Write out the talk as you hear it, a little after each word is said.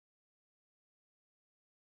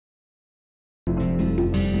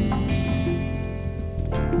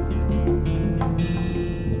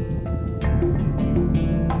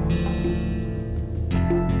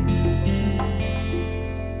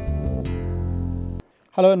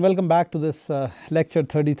Hello and welcome back to this lecture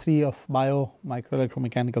 33 of bio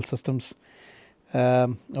microelectromechanical systems. I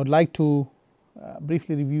would like to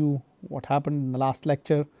briefly review what happened in the last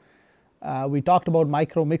lecture. We talked about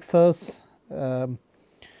micro mixers in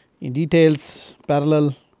details,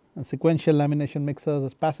 parallel and sequential lamination mixers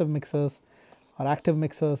as passive mixers or active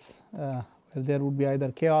mixers, where there would be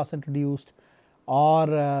either chaos introduced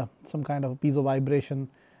or some kind of piezo vibration,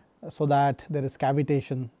 so that there is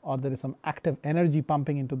cavitation or there is some active energy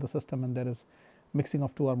pumping into the system and there is mixing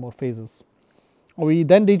of two or more phases. We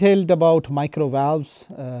then detailed about micro valves,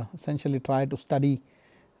 essentially tried to study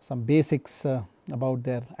some basics about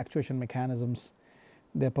their actuation mechanisms,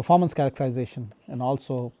 their performance characterization and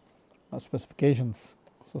also specifications.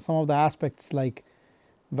 So, some of the aspects like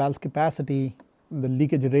valve capacity, the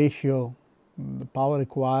leakage ratio, the power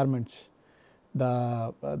requirements,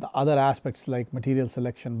 the other aspects like material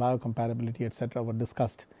selection, biocompatibility, etc. were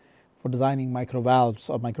discussed for designing micro valves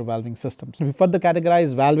or micro valving systems. We further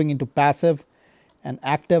categorized valving into passive and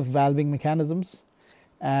active valving mechanisms,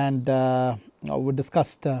 and we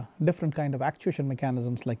discussed different kind of actuation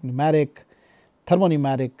mechanisms like pneumatic,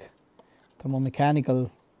 thermopneumatic, thermomechanical,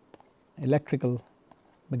 electrical,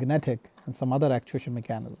 magnetic and some other actuation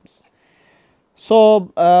mechanisms.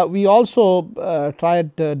 So, we also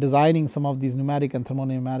tried designing some of these pneumatic and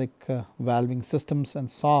thermopneumatic valving systems and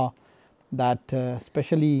saw that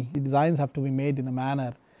especially the designs have to be made in a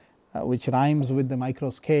manner which rhymes with the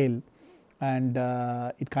micro scale, and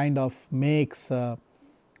it kind of makes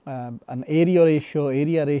an area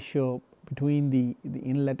ratio between the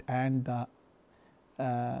inlet and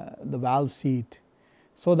the valve seat,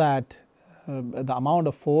 so that the amount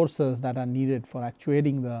of forces that are needed for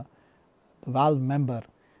actuating the valve member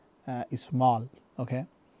is small. Okay.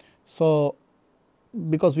 So,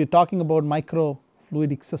 because we are talking about micro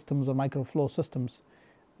fluidic systems or micro flow systems,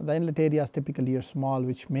 the inlet areas typically are small,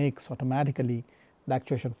 which makes automatically the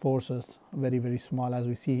actuation forces very small, as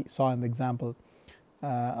we saw in the example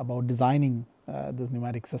about designing these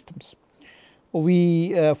pneumatic systems.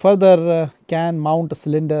 We further can mount a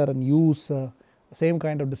cylinder and use the same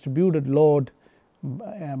kind of distributed load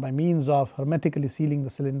by means of hermetically sealing the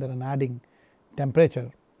cylinder and adding temperature,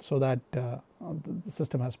 so that the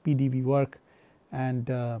system has PDV work, and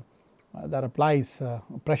that applies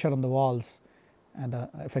pressure on the walls and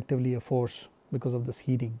effectively a force because of this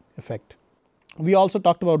heating effect. We also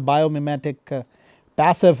talked about biomimetic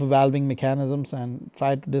passive valving mechanisms and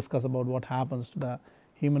tried to discuss about what happens to the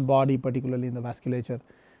human body, particularly in the vasculature,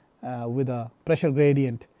 with a pressure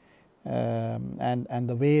gradient and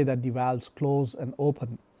the way that the valves close and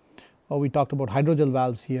open. We talked about hydrogel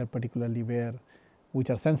valves here, particularly which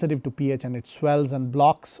are sensitive to pH, and it swells and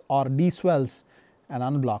blocks or deswells and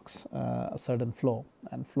unblocks a certain flow,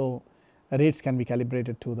 and flow rates can be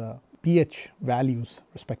calibrated to the pH values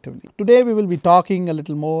respectively. Today we will be talking a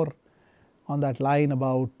little more on that line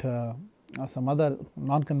about some other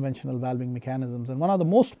non-conventional valving mechanisms, and one of the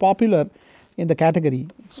most popular in the category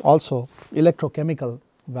is also electrochemical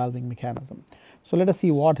valving mechanism. So, let us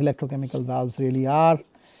see what electrochemical valves really are.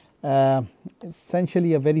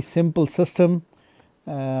 Essentially a very simple system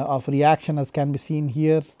of reaction, as can be seen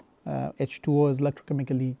here. H2O is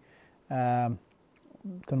electrochemically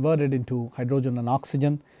converted into hydrogen and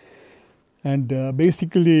oxygen, and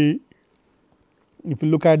basically if you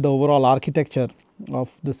look at the overall architecture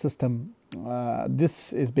of the system,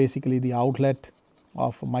 this is basically the outlet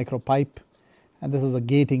of a micro pipe, and this is a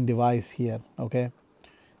gating device here. Okay.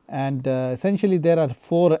 And essentially there are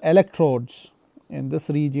 4 electrodes in this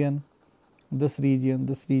region, this region,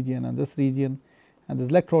 this region and this region, and these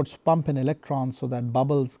electrodes pump in electrons so that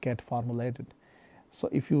bubbles get formulated. So,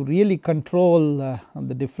 if you really control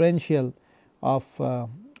the differential of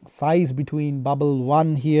size between bubble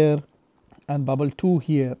 1 here and bubble 2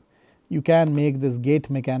 here, you can make this gate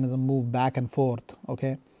mechanism move back and forth.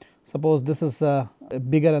 Okay. Suppose this is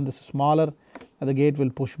bigger and this is smaller, and the gate will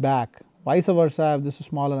push back. Vice versa, if this is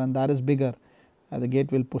smaller and that is bigger, the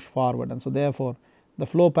gate will push forward, and so therefore the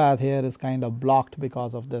flow path here is kind of blocked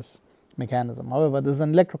because of this mechanism. However, this is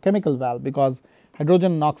an electrochemical valve because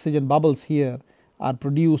hydrogen and oxygen bubbles here are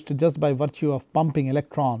produced just by virtue of pumping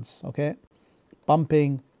electrons. Okay,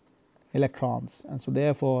 pumping electrons, and so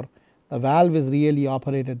therefore the valve is really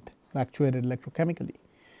operated, actuated electrochemically.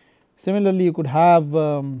 Similarly, you could have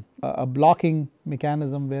a blocking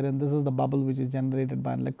mechanism wherein this is the bubble which is generated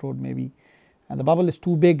by an electrode maybe, and the bubble is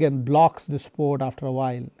too big and blocks this port after a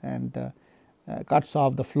while, and cuts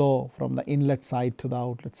off the flow from the inlet side to the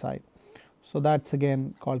outlet side. So, that is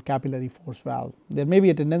again called capillary force valve. There may be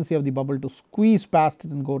a tendency of the bubble to squeeze past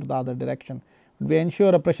it and go to the other direction, but we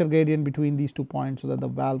ensure a pressure gradient between these 2 points so that the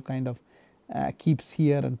valve kind of keeps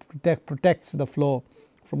here and protects the flow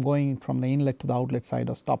from going from the inlet to the outlet side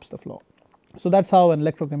or stops the flow. So that is how an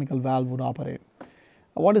electrochemical valve would operate.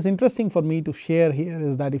 What is interesting for me to share here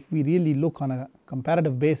is that if we really look on a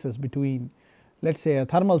comparative basis between, let us say, a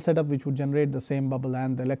thermal setup which would generate the same bubble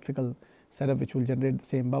and the electrical setup which will generate the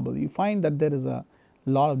same bubble, you find that there is a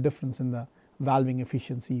lot of difference in the valving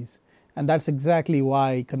efficiencies, and that is exactly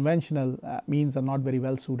why conventional means are not very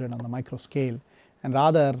well suited on the micro scale, and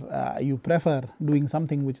rather you prefer doing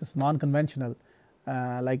something which is non-conventional,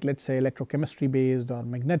 like let us say electrochemistry based or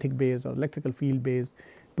magnetic based or electrical field based,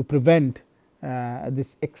 to prevent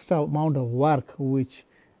this extra amount of work which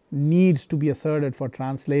needs to be asserted for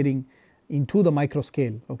translating into the micro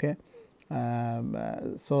scale. Okay,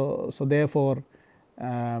 so therefore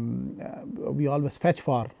we always fetch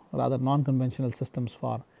for rather non-conventional systems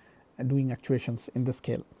for doing actuations in this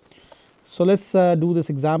scale. So let us do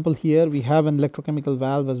this example here. We have an electrochemical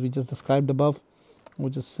valve as we just described above,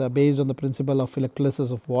 which is based on the principle of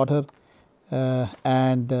electrolysis of water,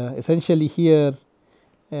 and essentially here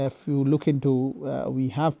if you look into we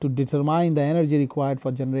have to determine the energy required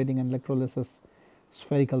for generating an electrolysis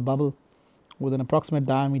spherical bubble with an approximate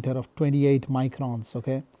diameter of 28 microns.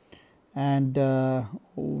 Okay, and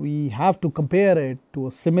we have to compare it to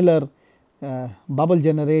a similar bubble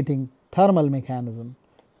generating thermal mechanism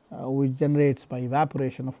which generates by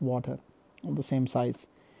evaporation of water of the same size.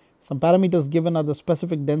 Some parameters given are the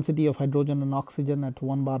specific density of hydrogen and oxygen at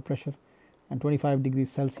 1 bar pressure and 25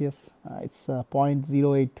 degrees Celsius. It is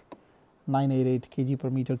 0.08988 kg per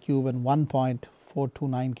meter cube and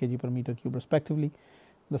 1.429 kg per meter cube respectively.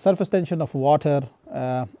 The surface tension of water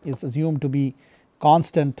is assumed to be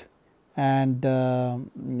constant, and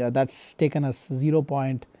that is taken as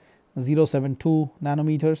 0.072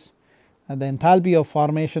 nanometers. The enthalpy of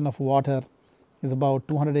formation of water is about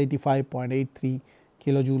 285.83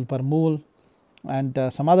 kilojoule per mole, and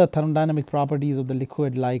some other thermodynamic properties of the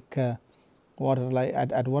liquid like water like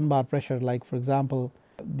at 1 bar pressure, like for example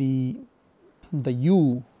the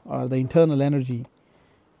U or the internal energy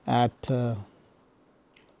at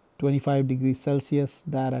 25 degrees Celsius,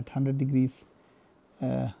 that at 100 degrees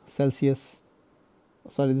Celsius,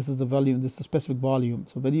 sorry, this is the volume, this is the specific volume.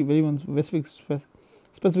 So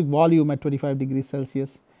specific volume at 25 degrees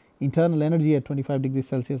Celsius, internal energy at 25 degrees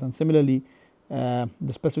Celsius, and similarly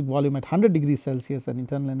the specific volume at 100 degrees Celsius and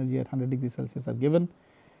internal energy at 100 degrees Celsius are given.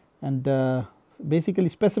 And basically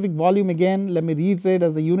specific volume, again let me reiterate,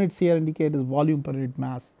 as the units here indicate, is volume per unit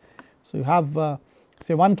mass. So you have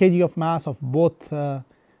say 1 kg of mass of both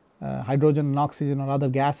hydrogen and oxygen or other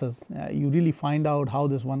gases, you really find out how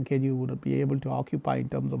this 1 kg would be able to occupy in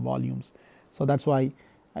terms of volumes. So that is why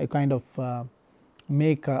I kind of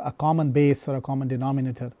make a common base or a common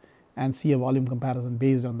denominator and see a volume comparison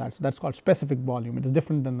based on that. So that is called specific volume. It is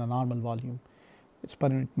different than the normal volume, it is per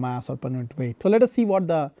unit mass or per unit weight. So let us see what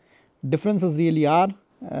the differences really are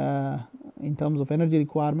in terms of energy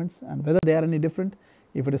requirements and whether they are any different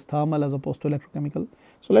if it is thermal as opposed to electrochemical.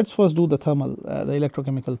 So let us first do the thermal, the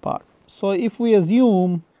electrochemical part. So if we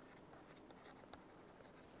assume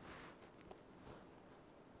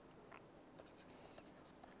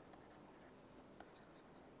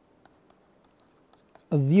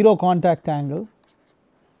a zero contact angle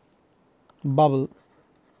bubble,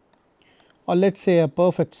 or let us say a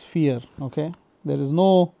perfect sphere, okay, there is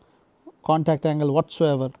no contact angle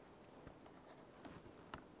whatsoever,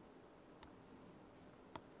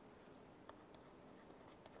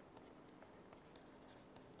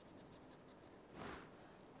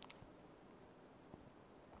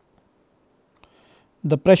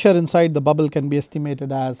 the pressure inside the bubble can be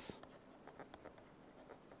estimated as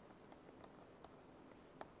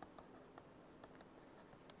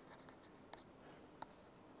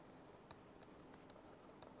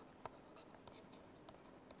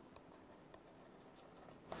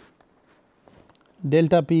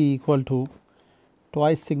delta P equal to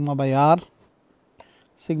twice sigma by r.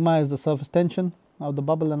 Sigma is the surface tension of the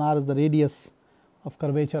bubble and r is the radius of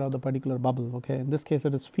curvature of the particular bubble. Okay, in this case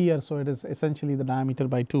it is sphere, so it is essentially the diameter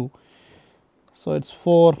by 2. So it is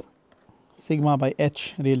 4 sigma by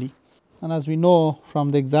h really, and as we know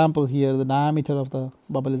from the example here, the diameter of the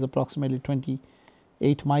bubble is approximately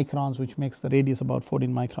 28 microns, which makes the radius about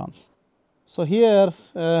 14 microns. So here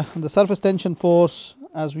the surface tension force,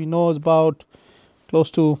 as we know, is about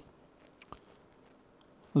close to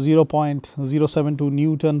 0.072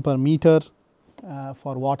 Newton per meter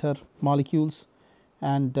for water molecules,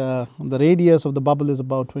 and the radius of the bubble is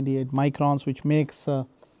about 28 microns, which makes the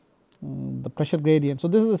pressure gradient. So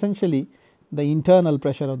this is essentially the internal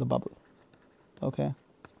pressure of the bubble. Okay.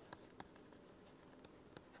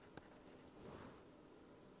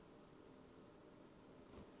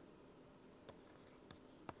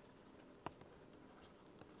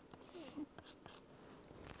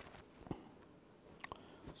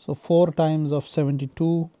 So 4 times of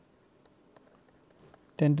 72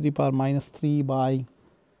 10 to the power minus 3 by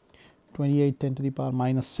 28 10 to the power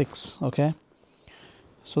minus 6. Okay.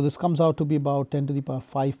 So this comes out to be about 10 to the power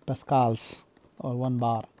 5 pascals or 1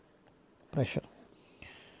 bar pressure.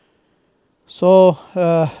 So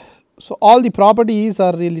so all the properties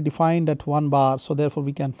are really defined at 1 bar. So therefore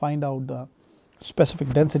we can find out the specific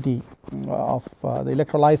density of the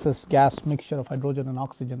electrolysis gas mixture of hydrogen and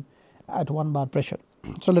oxygen at 1 bar pressure.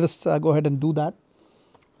 So let us go ahead and do that.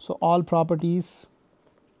 So all properties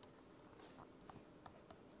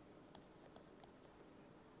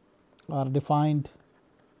are defined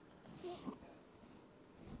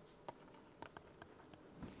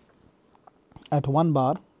at 1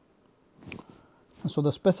 bar. So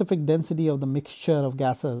the specific density of the mixture of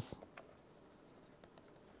gases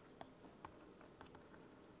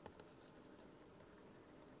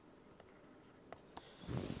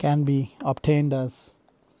can be obtained as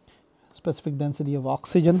specific density of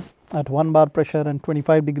oxygen at 1 bar pressure and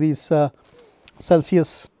 25 degrees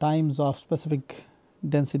Celsius times of specific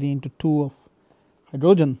density into 2 of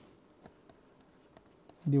hydrogen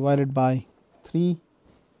divided by 3.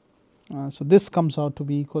 So this comes out to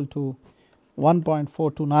be equal to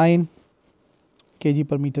 1.429 kg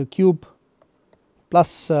per meter cube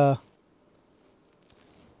plus 2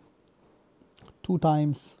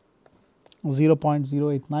 times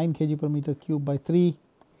 0.089 kg per meter cube by 3.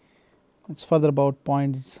 It is further about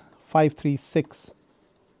 0.536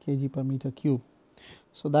 kg per meter cube.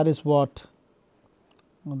 So that is what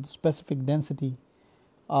the specific density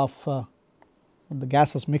of the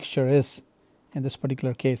gaseous mixture is in this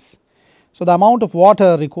particular case. So the amount of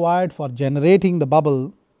water required for generating the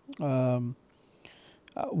bubble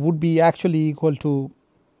would be actually equal to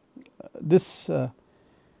this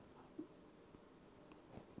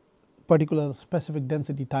particular specific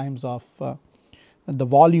density times of the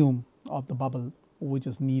volume of the bubble which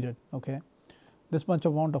is needed. Okay. This much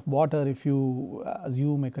amount of water, if you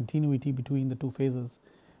assume a continuity between the 2 phases,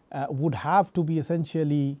 would have to be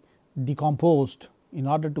essentially decomposed in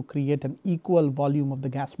order to create an equal volume of the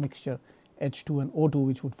gas mixture H2 and O2,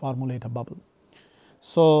 which would formulate a bubble.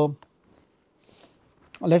 So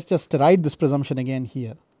let us just write this presumption again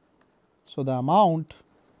here. So the amount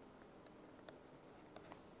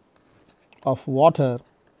of water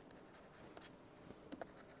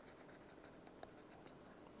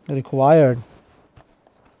required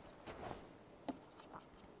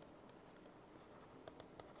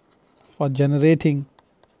for generating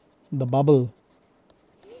the bubble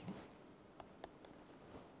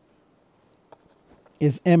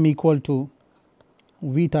is m equal to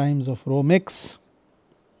V times of rho mix,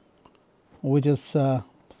 which is 4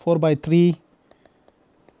 by 3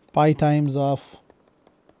 pi times of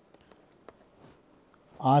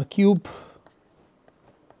r cube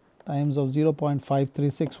times of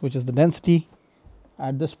 0.536, which is the density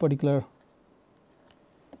at this particular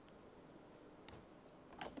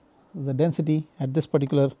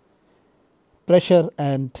pressure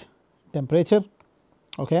and temperature.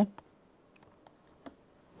 Okay.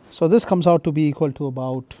 So this comes out to be equal to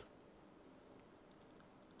about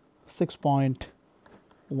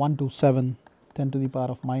 6.127 10 to the power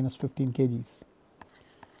of minus 15 kgs.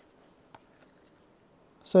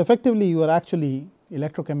 So effectively you are actually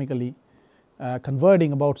electrochemically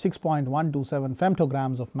converting about 6.127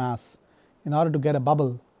 femtograms of mass in order to get a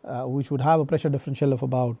bubble which would have a pressure differential of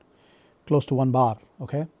about close to 1 bar.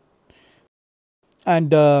 Okay.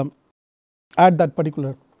 And at that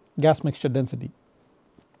particular gas mixture density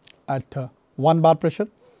at 1 bar pressure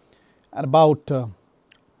and about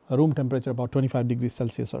room temperature about 25 degrees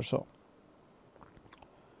Celsius or so.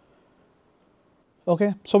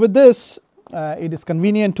 Okay. So with this it is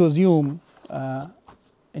convenient to assume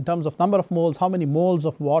in terms of number of moles how many moles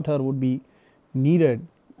of water would be needed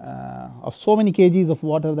of so many kgs of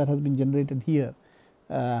water that has been generated here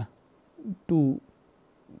to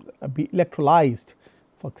be electrolyzed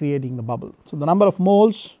for creating the bubble. So the number of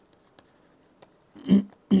moles in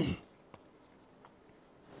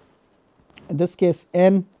this case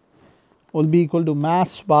N will be equal to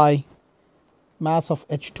mass by mass of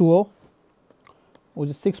H2O,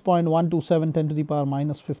 which is 6.127 10 to the power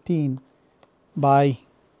minus 15 by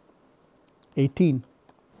 18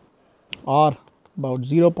 or about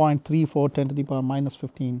 0.34 10 to the power minus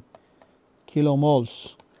 15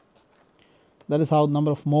 kilomoles. That is how the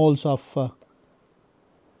number of moles of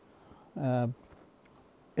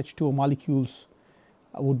H2O molecules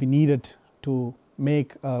would be needed to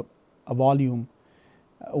make a volume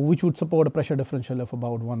which would support a pressure differential of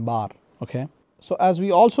about 1 bar. Okay. So as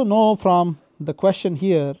we also know from the question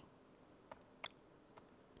here,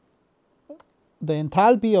 the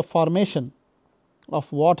enthalpy of formation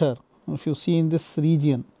of water, if you see in this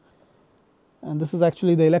region, and this is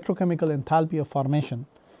actually the electrochemical enthalpy of formation,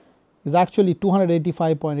 is actually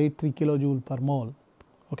 285.83 kilojoule per mole,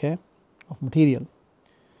 okay, of material.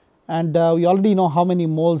 And we already know how many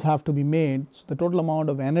moles have to be made. So, the total amount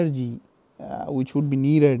of energy which would be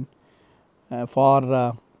needed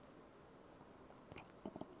for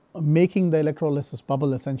making the electrolysis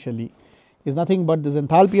bubble essentially is nothing but this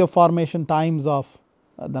enthalpy of formation times of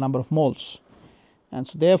the number of moles. And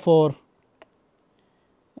so, therefore,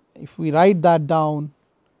 if we write that down,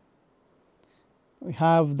 we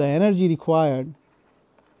have the energy required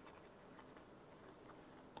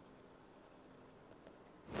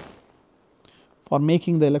for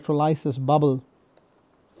making the electrolysis bubble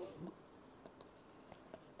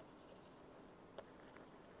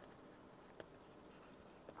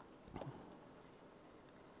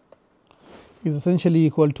is essentially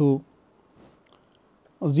equal to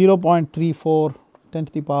 0.34 10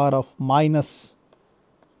 to the power of minus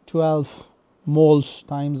 12 moles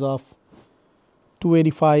times of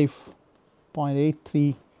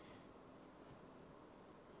 285.83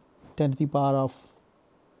 10 to the power of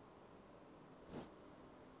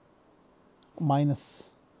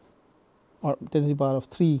minus or 10 to the power of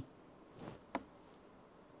 3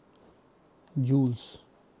 joules,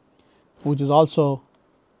 which is also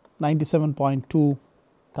 97.2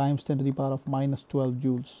 times 10 to the power of minus 12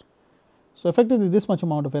 joules. So, effectively this much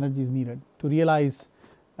amount of energy is needed to realize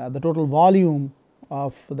the total volume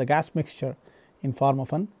of the gas mixture in form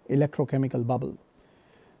of an electrochemical bubble.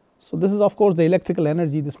 So, this is of course the electrical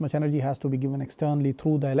energy. This much energy has to be given externally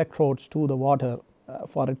through the electrodes to the water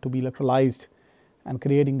for it to be electrolyzed and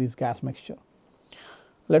creating this gas mixture.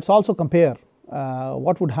 Let us also compare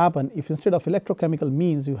what would happen if instead of electrochemical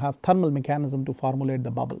means you have thermal mechanism to formulate the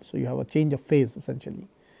bubble. So, you have a change of phase essentially,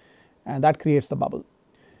 and that creates the bubble.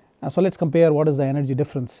 So, let us compare what is the energy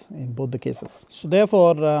difference in both the cases. So,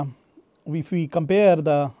 therefore, if we compare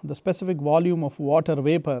the specific volume of water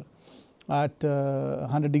vapor at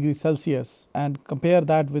 100 degrees Celsius and compare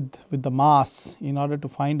that with the mass in order to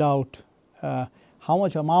find out how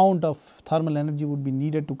much amount of thermal energy would be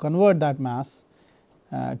needed to convert that mass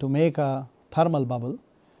to make a thermal bubble,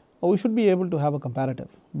 we should be able to have a comparative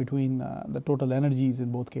between the total energies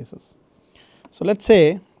in both cases. So, let us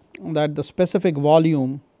say that the specific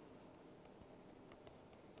volume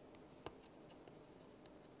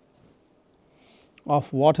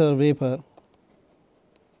of water vapor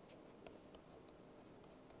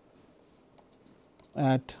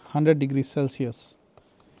at 100 degrees Celsius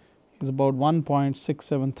is about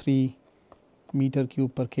 1.673 meter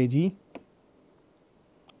cube per kg.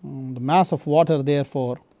 The mass of water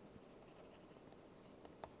therefore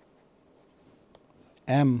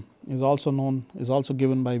m is also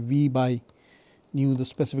given by V by nu. The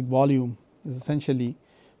specific volume is essentially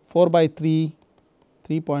 4 by 3,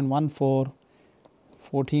 3.14,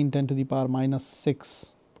 14 10 to the power minus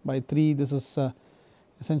 6 by 3. This is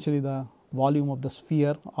essentially the volume of the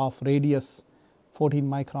sphere of radius 14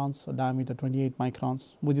 microns, so diameter 28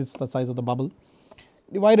 microns, which is the size of the bubble,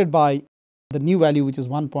 divided by the new value which is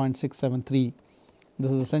 1.673.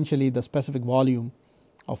 This is essentially the specific volume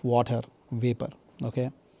of water vapor,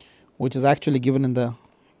 okay, which is actually given in the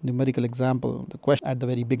numerical example, the question at the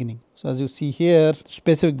very beginning. So, as you see here,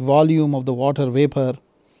 specific volume of the water vapor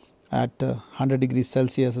at 100 degrees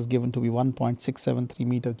Celsius is given to be 1.673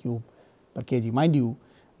 meter cube per kg. Mind you,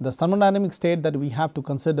 the thermodynamic state that we have to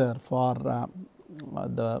consider for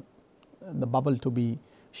the bubble to be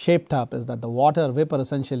shaped up is that the water vapor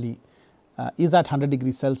essentially is at 100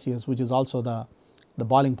 degrees Celsius, which is also the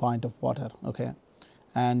boiling point of water, okay.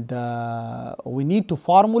 And we need to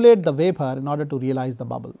formulate the vapor in order to realize the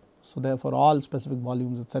bubble. So, therefore, all specific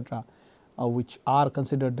volumes etc. Which are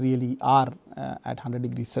considered really are at 100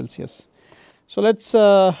 degrees Celsius. So, let us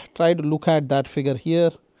try to look at that figure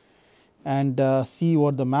here and see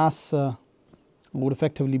what the mass would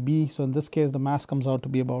effectively be. So, in this case the mass comes out to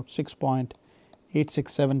be about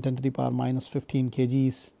 6.867 10 to the power minus 15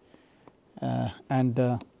 kgs,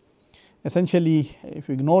 and essentially if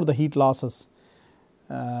you ignore the heat losses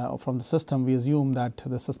from the system, we assume that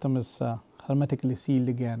the system is hermetically sealed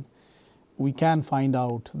again. We can find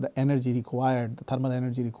out the energy required, the thermal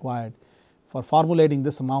energy required for formulating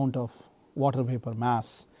this amount of water vapor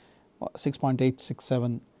mass,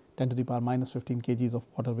 6.867 10 to the power minus 15 kgs of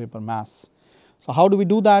water vapor mass. So, how do we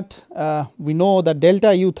do that? We know that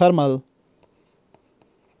delta U thermal,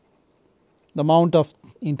 the amount of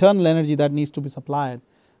internal energy that needs to be supplied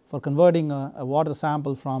for converting a water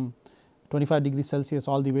sample from 25 degrees Celsius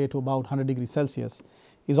all the way to about 100 degrees Celsius,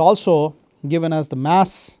 is also given as the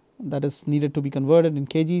mass that is needed to be converted in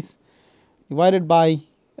kgs divided by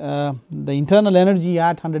the internal energy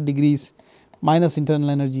at 100 degrees minus internal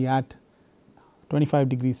energy at 25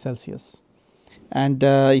 degrees Celsius. And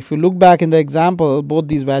if you look back in the example, both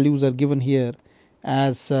these values are given here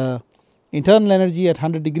as internal energy at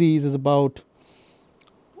 100 degrees is about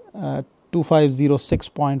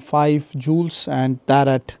 2506.5 joules, and that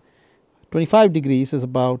at 25 degrees is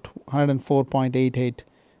about 104.88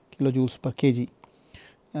 kilojoules per kg.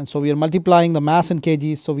 And so we are multiplying the mass in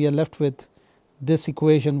kgs, so we are left with this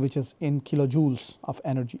equation which is in kilojoules of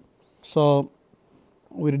energy. So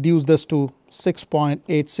we reduce this to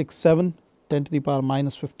 6.867 10 to the power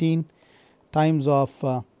minus 15 times of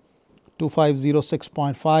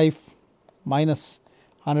 2506.5 minus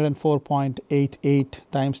 104.88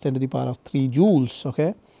 times 10 to the power of 3 joules.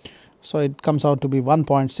 Okay. So it comes out to be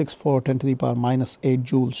 1.64 10 to the power minus 8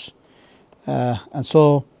 joules. And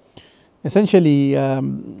so essentially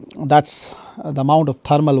that's the amount of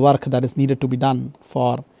thermal work that is needed to be done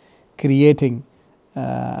for creating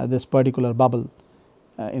this particular bubble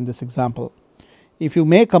in this example. If you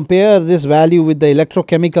may compare this value with the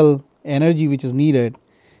electrochemical energy which is needed,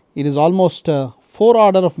 it is almost 4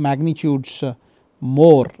 order of magnitudes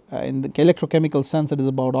more. In the electrochemical sense it is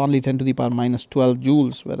about only 10 to the power minus 12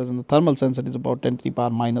 joules, whereas in the thermal sense it is about 10 to the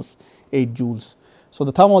power minus 8 joules. So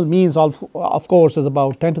the thermal means of course is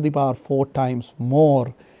about 10 to the power 4 times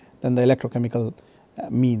more than the electrochemical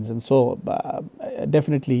means, and so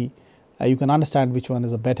definitely you can understand which one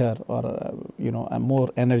is a better or a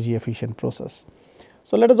more energy efficient process.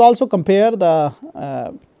 So let us also compare the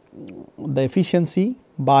efficiency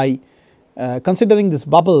by considering this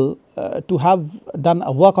bubble to have done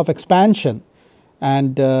a work of expansion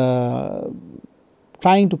and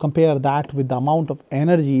trying to compare that with the amount of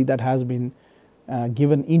energy that has been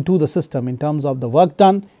given into the system in terms of the work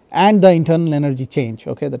done and the internal energy change,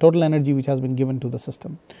 okay, the total energy which has been given to the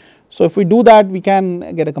system. So if we do that, we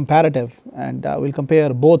can get a comparative, and we will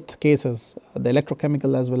compare both cases, the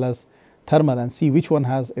electrochemical as well as thermal, and see which one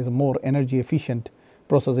is a more energy efficient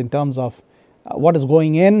process in terms of what is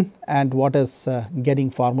going in and what is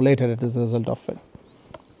getting formulated as a result of it.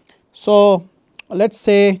 So let us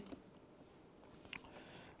say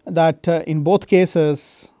that in both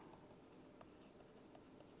cases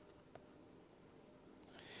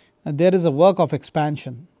there is a work of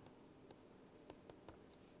expansion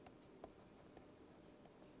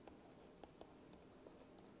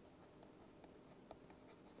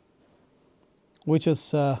which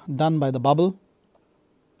is done by the bubble,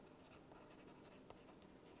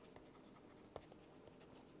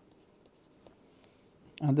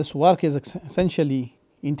 and this work is essentially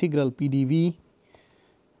integral PdV.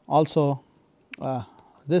 Also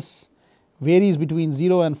this varies between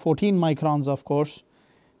 0 and 14 microns of course,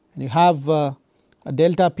 and you have a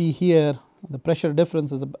delta P here. The pressure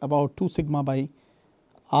difference is about 2 sigma by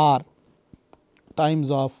R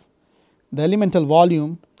times of the elemental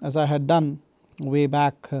volume, as I had done way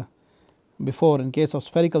back before in case of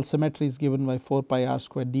spherical symmetry, is given by 4 pi r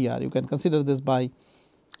squared dr. You can consider this by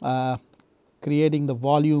creating the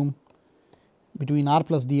volume between r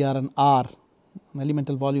plus dr and r, an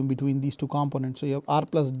elemental volume between these two components. So you have r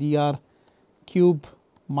plus dr cube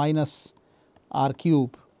minus r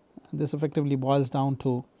cube. This effectively boils down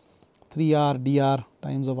to 3r dr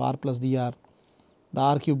times of r plus dr. The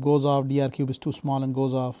r cube goes off, dr cube is too small and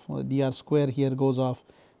goes off, dr square here goes off,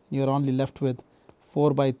 you are only left with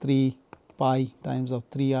 4 by 3 pi times of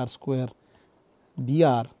 3r square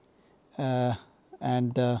dr,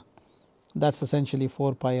 and that is essentially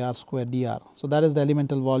 4 pi r square dr. So that is the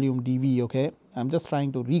elemental volume dV. Okay, I am just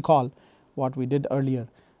trying to recall what we did earlier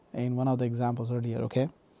in one of the examples earlier. Okay,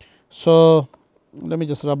 so let me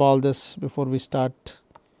just rub all this before we start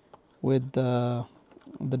with the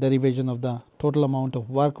derivation of the total amount of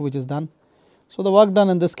work which is done. So the work done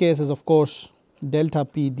in this case is of course delta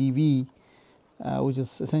P dV, which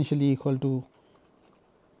is essentially equal to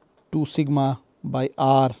 2 sigma by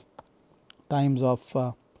r times of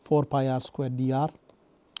 4 pi r square dr.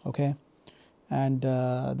 Okay, and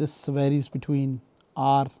this varies between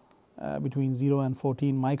r between 0 and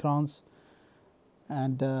 14 microns,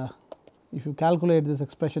 and if you calculate this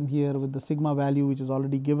expression here with the sigma value which is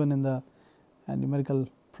already given in the numerical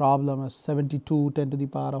problem as 72 10 to the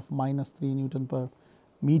power of minus 3 Newton per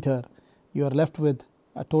meter, you are left with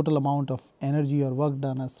a total amount of energy or work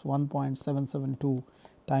done as 1.772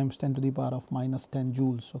 times 10 to the power of minus 10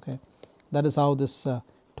 joules. Okay, that is how this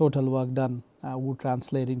total work done would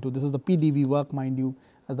translate into. This is the PdV work, mind you,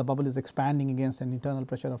 as the bubble is expanding against an internal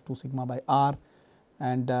pressure of 2 sigma by r,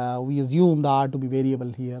 and we assume the r to be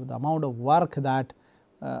variable here. The amount of work that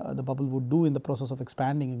the bubble would do in the process of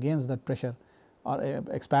expanding against that pressure or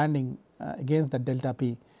expanding against that delta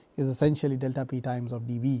P is essentially delta P times of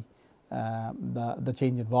dV, the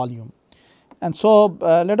change in volume. And so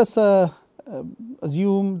let us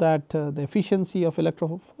assume that the efficiency of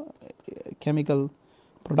electrochemical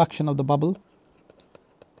production of the bubble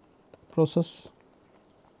process,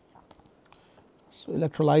 so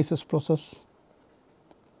electrolysis process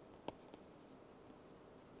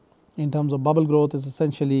in terms of bubble growth is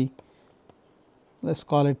essentially, let us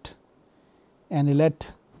call it an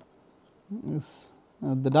elet is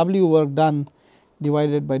the W work done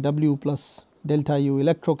divided by W plus delta U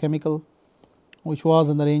electrochemical, which was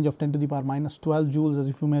in the range of 10 to the power minus 12 joules, as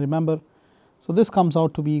if you may remember. So this comes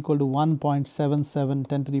out to be equal to 1.77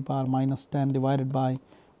 10 to the power minus 10 divided by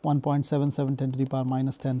 1.77 10 to the power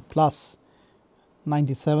minus 10 plus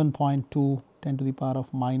 97.2 10 to the power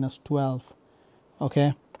of minus 12.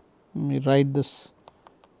 Okay, let me write this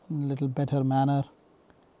in a little better manner.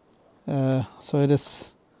 So it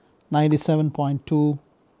is 97.2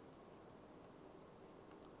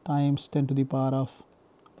 times 10 to the power of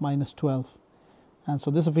minus 12, and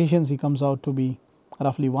so this efficiency comes out to be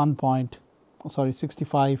roughly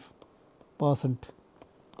 65%.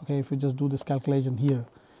 Okay, if you just do this calculation here.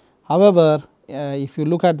 However, if you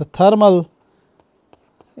look at the thermal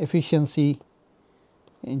efficiency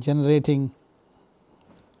in generating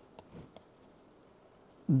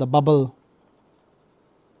the bubble,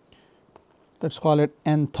 let us call it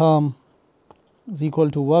N therm is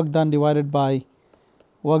equal to work done divided by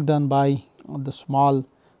work done by the small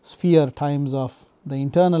sphere times of the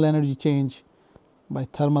internal energy change by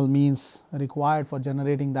thermal means required for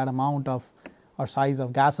generating that amount of or size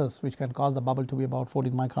of gases which can cause the bubble to be about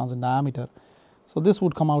 14 microns in diameter. So this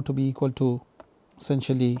would come out to be equal to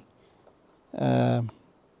essentially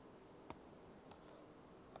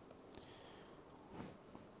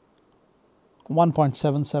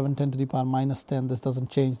 1.77 10 to the power minus 10, this does not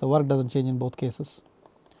change, the work does not change in both cases,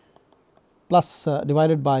 plus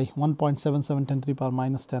divided by 1.77 10 to the power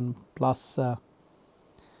minus 10 plus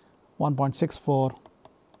 1.64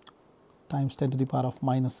 times 10 to the power of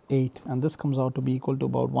minus 8, and this comes out to be equal to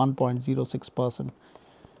about 1.06%.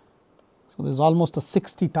 So there is almost a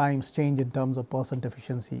 60 times change in terms of percentage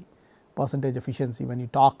efficiency when you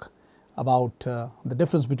talk about the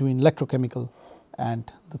difference between electrochemical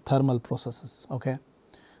and the thermal processes. Okay,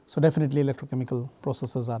 so definitely electrochemical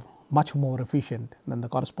processes are much more efficient than the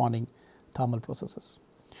corresponding thermal processes.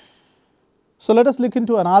 So let us look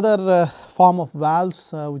into another form of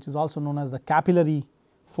valves which is also known as the capillary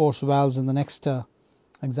force valves in the next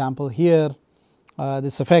example. Here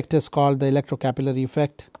this effect is called the electrocapillary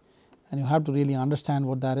effect, and you have to really understand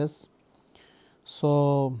what that is.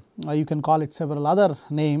 So you can call it several other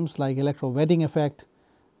names like electrowetting effect,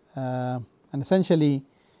 and essentially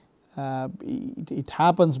it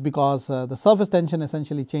happens because the surface tension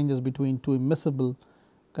essentially changes between two immiscible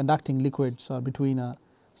conducting liquids or between a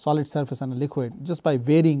solid surface and a liquid just by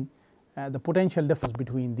varying the potential difference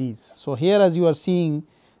between these. So here, as you are seeing,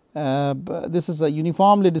 this is a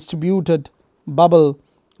uniformly distributed bubble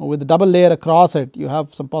with a double layer across it. You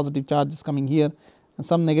have some positive charges coming here and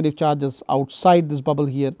some negative charges outside this bubble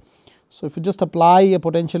here. So if you just apply a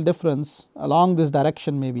potential difference along this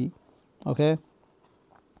direction, maybe, okay,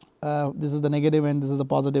 this is the negative end, this is the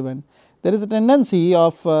positive end, there is a tendency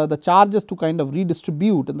of the charges to kind of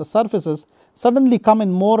redistribute, and the surfaces suddenly come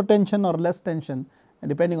in more tension or less tension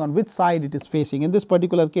depending on which side it is facing. In this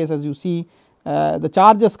particular case, as you see, the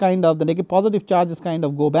charges kind of, the positive charges kind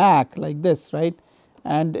of go back like this, right,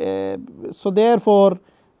 and so therefore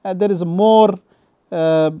there is a more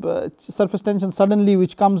surface tension suddenly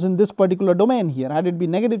which comes in this particular domain here. Had it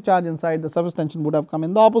been negative charge inside, the surface tension would have come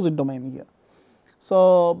in the opposite domain here.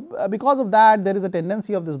 So because of that, there is a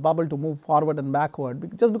tendency of this bubble to move forward and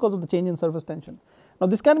backward just because of the change in surface tension. Now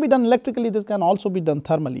this can be done electrically, this can also be done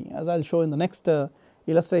thermally, as I will show in the next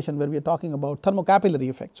illustration where we are talking about thermo-capillary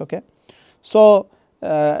effects. Okay, so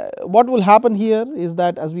what will happen here is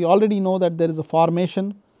that, as we already know, that there is a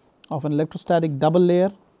formation of an electrostatic double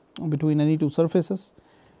layer between any two surfaces.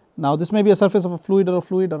 Now this may be a surface of a fluid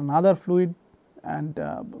or another fluid and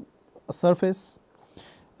a surface,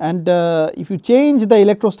 and if you change the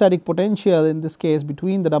electrostatic potential in this case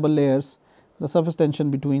between the double layers, the surface tension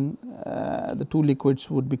between the two liquids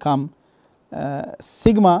would become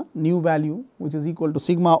sigma new value, which is equal to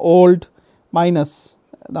sigma old minus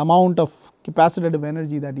the amount of capacitive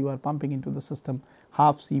energy that you are pumping into the system,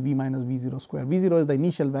 half CV minus V0 square. V0 is the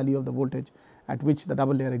initial value of the voltage at which the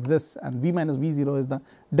double layer exists, and V minus V0 is the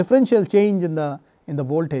differential change in the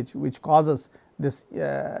voltage which causes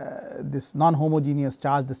this non-homogeneous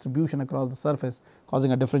charge distribution across the surface,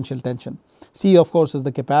 causing a differential tension. C of course is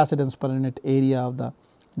the capacitance per unit area of the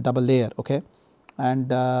double layer, okay, and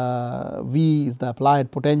V is the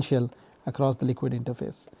applied potential across the liquid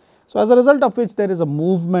interface. So as a result of which there is a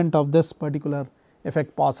movement of this particular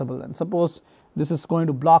effect possible, and suppose this is going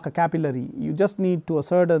to block a capillary, you just need to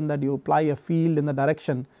ascertain that you apply a field in the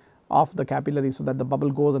direction of the capillary so that the bubble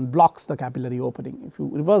goes and blocks the capillary opening. If you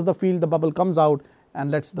reverse the field, the bubble comes out and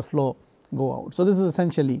lets the flow go out. So this is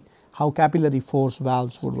essentially how capillary force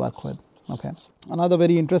valves would work with, okay. Another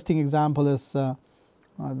very interesting example is the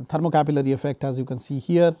thermo-capillary effect, as you can see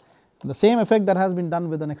here. The same effect that has been done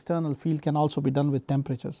with an external field can also be done with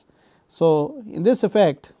temperatures. So in this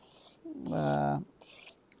effect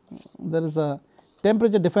there is a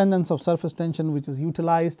temperature dependence of surface tension which is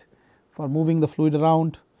utilized for moving the fluid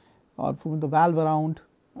around or moving the valve around,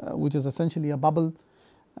 which is essentially a bubble,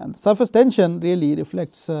 and the surface tension really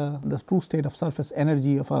reflects the true state of surface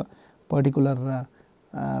energy of a particular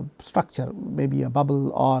structure, maybe a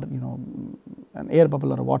bubble or an air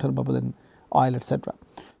bubble or a water bubble in oil, etc.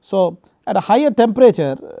 So at a higher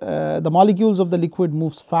temperature the molecules of the liquid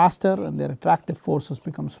moves faster and their attractive forces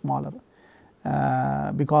become smaller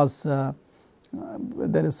because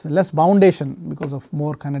there is less boundation because of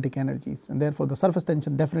more kinetic energies, and therefore the surface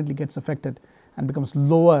tension definitely gets affected and becomes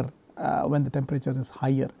lower when the temperature is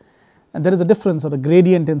higher, and there is a difference or a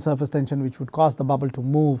gradient in surface tension which would cause the bubble to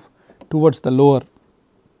move towards the lower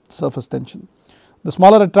surface tension. The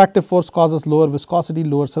smaller attractive force causes lower viscosity,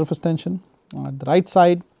 lower surface tension. At the right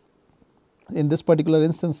side, in this particular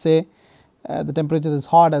instance, say the temperature is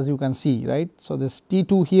hot, as you can see, right. So this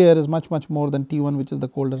T2 here is much more than T1, which is the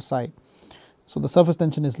colder side. So the surface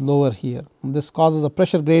tension is lower here, and this causes a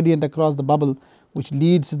pressure gradient across the bubble which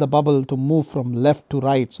leads the bubble to move from left to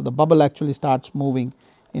right. So the bubble actually starts moving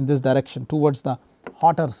in this direction towards the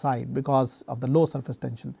hotter side because of the low surface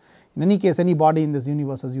tension. In any case, any body in this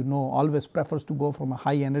universe, as you know, always prefers to go from a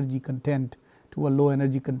high energy content to a low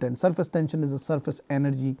energy content. Surface tension is a surface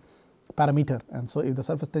energy parameter, and so if the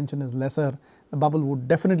surface tension is lesser, the bubble would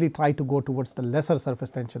definitely try to go towards the lesser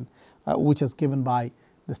surface tension which is given by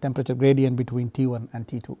this temperature gradient between T1 and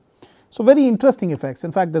T2. So very interesting effects.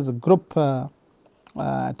 In fact, there is a group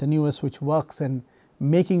at NUS which works in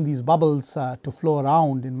making these bubbles to flow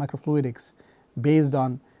around in microfluidics based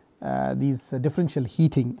on these differential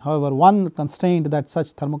heating. However, one constraint that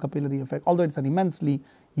such thermo-capillary effect, although it is an immensely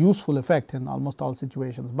useful effect in almost all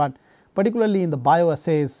situations, but particularly in the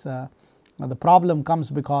bioassays the problem comes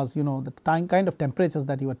because the kind of temperatures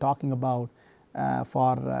that you are talking about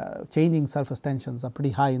for changing surface tensions are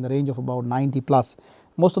pretty high, in the range of about 90 plus.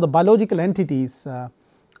 Most of the biological entities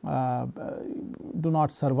do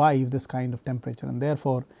not survive this kind of temperature, and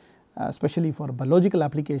therefore especially for biological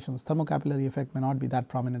applications thermo-capillary effect may not be that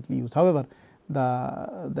prominently used. However,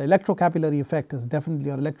 the electrocapillary effect is definitely,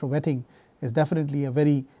 or electrowetting is definitely a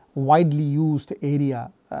very widely used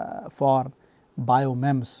area for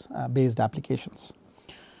biomems based applications.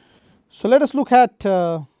 So let us look at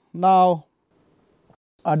now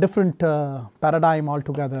a different paradigm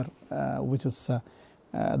altogether, which is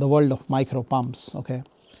the world of micro pumps, okay.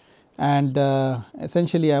 And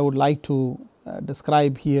essentially I would like to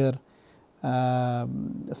describe here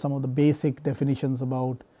some of the basic definitions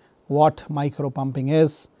about what micro pumping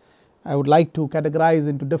is. I would like to categorize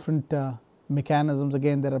into different mechanisms.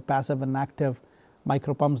 Again, there are passive and active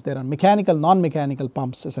micro pumps, there are mechanical, non-mechanical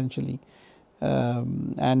pumps essentially,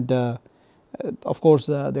 and of course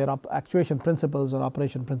their actuation principles or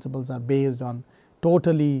operation principles are based on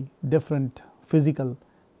totally different physical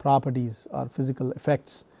properties or physical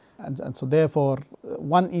effects, and so therefore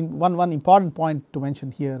one important point to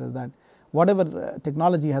mention here is that whatever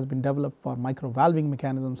technology has been developed for micro valving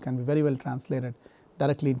mechanisms can be very well translated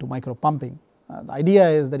directly into micro pumping. The idea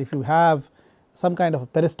is that if you have some kind of a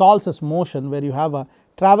peristalsis motion where you have a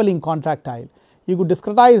travelling contractile, you could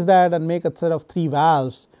discretize that and make a set of 3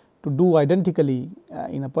 valves to do identically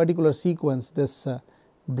in a particular sequence this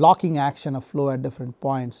blocking action of flow at different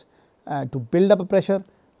points to build up a pressure,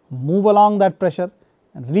 move along that pressure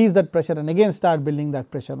and release that pressure, and again start building that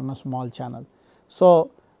pressure on a small channel.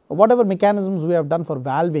 So whatever mechanisms we have done for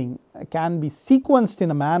valving can be sequenced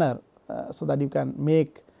in a manner so that you can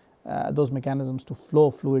make those mechanisms to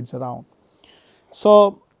flow fluids around.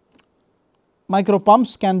 So micro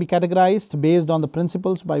pumps can be categorized based on the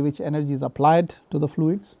principles by which energy is applied to the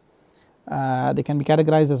fluids. They can be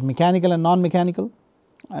categorized as mechanical and non-mechanical,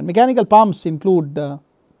 and mechanical pumps include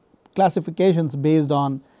classifications based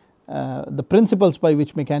on the principles by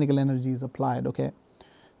which mechanical energy is applied, okay.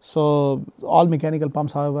 So all mechanical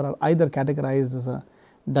pumps, however, are either categorized as a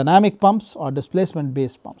dynamic pumps or displacement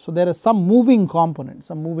based pumps. So, there is some moving component,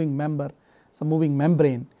 some moving member, some moving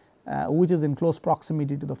membrane which is in close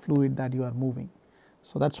proximity to the fluid that you are moving.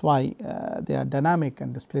 So, that is why they are dynamic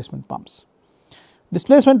and displacement pumps.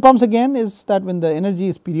 Displacement pumps again is that when the energy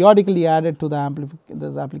is periodically added to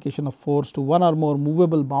the application of force to one or more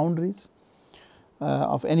movable boundaries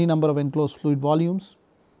of any number of enclosed fluid volumes,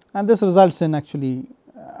 and this results in actually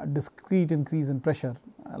a discrete increase in pressure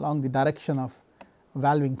along the direction of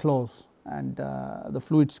valving close, and the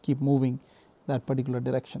fluids keep moving that particular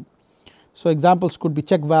direction. So, examples could be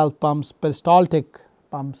check valve pumps, peristaltic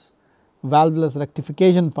pumps, valveless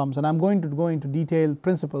rectification pumps, and I am going to go into detailed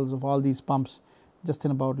principles of all these pumps just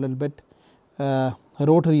in about a little bit,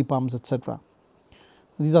 rotary pumps, etc.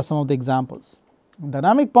 These are some of the examples.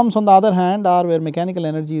 Dynamic pumps on the other hand are where mechanical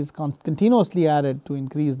energy is continuously added to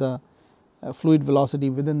increase the fluid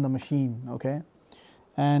velocity within the machine, okay.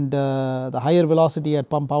 And the higher velocity at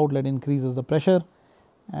pump outlet increases the pressure,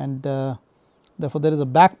 and therefore, there is a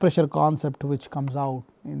back pressure concept which comes out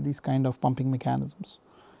in these kind of pumping mechanisms.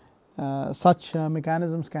 Such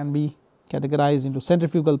mechanisms can be categorized into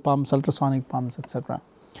centrifugal pumps, ultrasonic pumps, etc.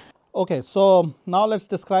 Okay, so now let us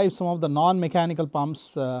describe some of the non-mechanical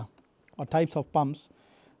pumps or types of pumps.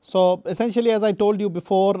 So, essentially as I told you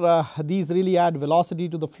before, these really add velocity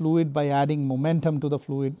to the fluid by adding momentum to the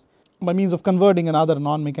fluid by means of converting another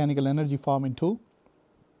non-mechanical energy form into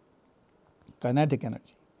kinetic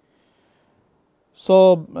energy.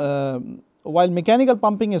 So, while mechanical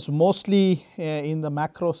pumping is mostly in the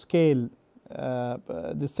macro scale,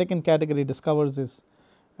 the second category discovers its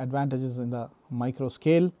advantages in the micro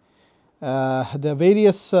scale. There are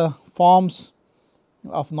various forms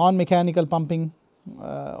of non-mechanical pumping,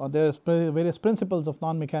 or there are various principles of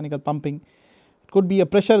non-mechanical pumping. It could be a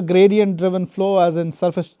pressure gradient driven flow, as in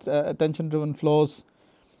surface tension driven flows,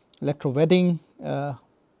 electrowetting, the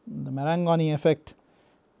Marangoni effect,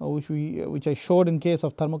 which I showed in case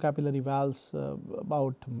of thermo-capillary valves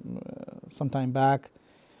about some time back,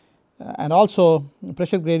 and also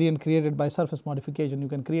pressure gradient created by surface modification. You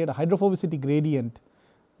can create a hydrophobicity gradient,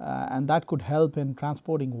 and that could help in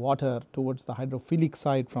transporting water towards the hydrophilic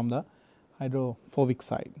side from the hydrophobic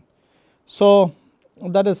side. So,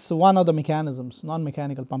 that is one of the mechanisms,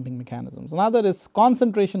 non-mechanical pumping mechanisms. Another is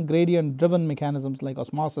concentration gradient driven mechanisms like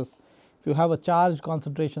osmosis. If you have a charge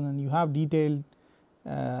concentration and you have detailed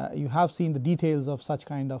you have seen the details of such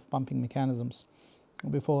kind of pumping mechanisms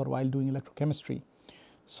before while doing electrochemistry.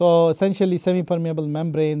 So, essentially semi-permeable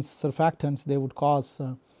membranes, surfactants, they would cause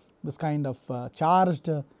this kind of charged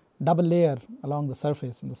double layer along the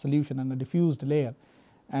surface in the solution and a diffused layer,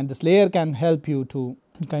 and this layer can help you to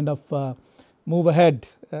kind of move ahead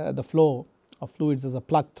the flow of fluids as a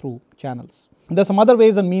plug through channels. There are some other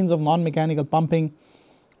ways and means of non-mechanical pumping.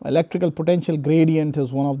 Electrical potential gradient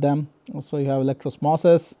is one of them. So, you have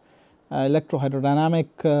electroosmosis,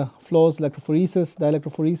 electrohydrodynamic flows, electrophoresis,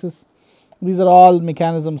 dielectrophoresis. These are all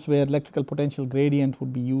mechanisms where electrical potential gradient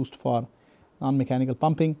would be used for non-mechanical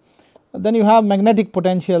pumping. Then you have magnetic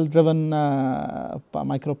potential driven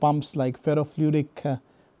micro pumps like ferrofluidic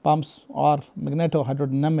pumps or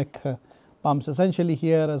magnetohydrodynamic pumps. Essentially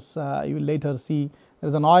here, as you will later see, there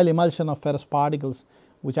is an oil emulsion of ferrous particles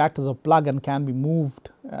which act as a plug and can be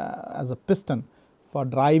moved as a piston for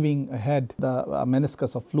driving ahead the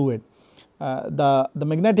meniscus of fluid. The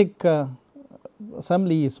magnetic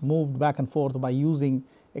assembly is moved back and forth by using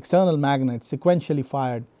external magnets sequentially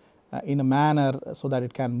fired in a manner so that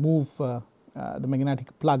it can move the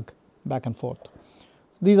magnetic plug back and forth.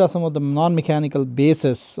 So, these are some of the non-mechanical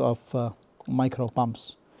bases of micro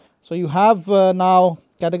pumps. So, you have now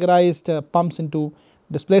categorized pumps into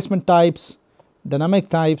displacement types, dynamic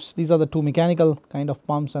types. These are the two mechanical kind of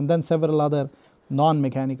pumps, and then several other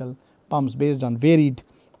non-mechanical pumps based on varied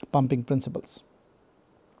pumping principles.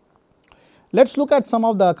 Let us look at some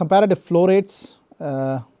of the comparative flow rates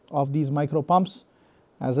of these micro pumps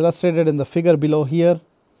as illustrated in the figure below here.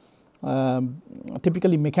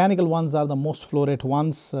 Typically mechanical ones are the most flow rate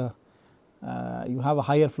ones. You have a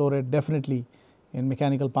higher flow rate definitely in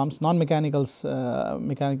mechanical pumps. Non-mechanicals,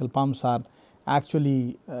 mechanical pumps are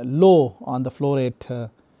actually low on the flow rate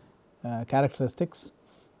characteristics.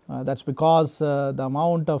 That is because the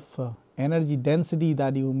amount of energy density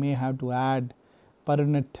that you may have to add per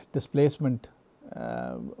unit displacement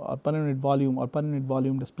or per unit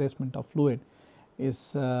volume displacement of fluid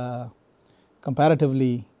is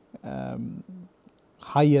comparatively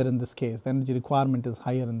higher in this case. The energy requirement is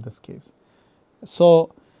higher in this case.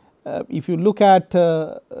 So, if you look at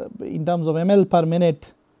in terms of ml per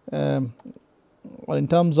minute or in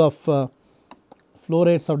terms of flow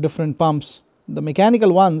rates of different pumps, the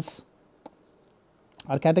mechanical ones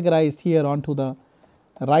are categorized here onto the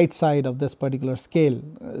right side of this particular scale.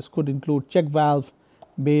 This could include check valve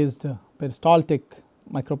based peristaltic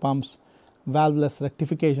micropumps, valveless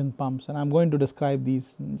rectification pumps, and I am going to describe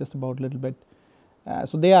these in just about a little bit.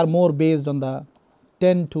 So they are more based on the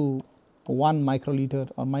 10 to 1 microliter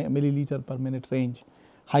or milliliter per minute range,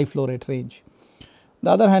 high flow rate range. On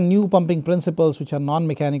the other hand, new pumping principles which are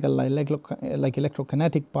non-mechanical like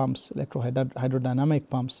electrokinetic pumps, electro-hydrodynamic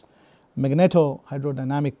pumps,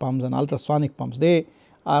 magneto-hydrodynamic pumps and ultrasonic pumps, they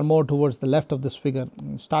are more towards the left of this figure.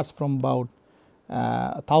 It starts from about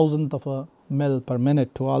 1,000th of a mil per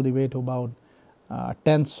minute to all the way to about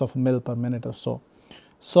tenths of a mil per minute or so.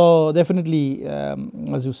 So definitely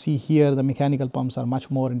as you see here, the mechanical pumps are much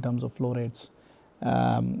more in terms of flow rates.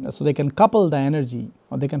 So they can couple the energy,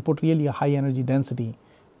 or they can put really a high energy density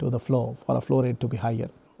to the flow for a flow rate to be higher.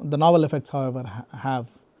 The novel effects, however,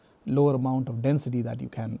 have lower amount of density that you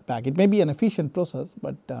can pack. It may be an efficient process,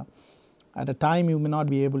 but at a time you may not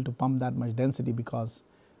be able to pump that much density because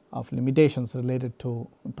of limitations related to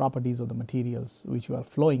properties of the materials which you are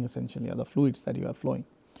flowing, essentially, or the fluids that you are flowing.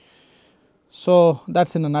 So that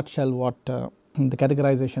is in a nutshell what the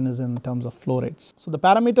categorization is in terms of flow rates. So the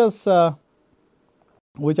parameters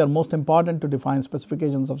which are most important to define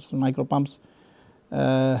specifications of micro pumps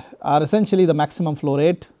are essentially the maximum flow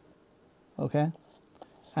rate, okay,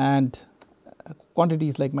 and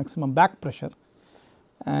quantities like maximum back pressure.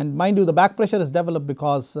 And mind you, the back pressure is developed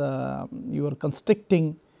because you are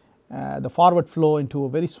constricting the forward flow into a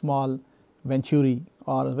very small venturi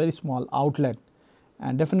or a very small outlet,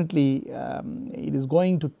 and definitely it is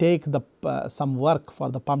going to take some work for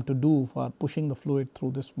the pump to do for pushing the fluid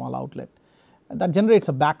through this small outlet, and that generates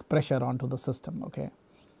a back pressure onto the system, okay.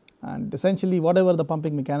 And essentially whatever the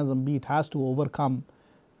pumping mechanism be, it has to overcome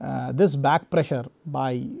this back pressure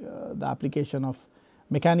by the application of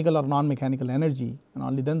mechanical or non-mechanical energy, and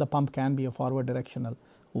only then the pump can be a forward directional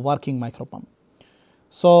working micro pump.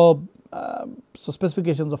 So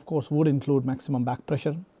specifications of course would include maximum back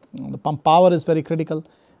pressure. The pump power is very critical,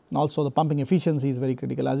 and also the pumping efficiency is very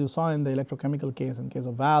critical. As you saw in the electrochemical case, in case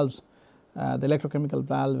of valves, the electrochemical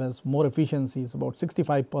valve has more efficiency, it's about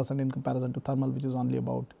 65% in comparison to thermal, which is only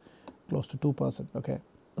about close to 2%, okay.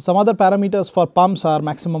 Some other parameters for pumps are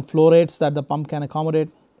maximum flow rates that the pump can accommodate,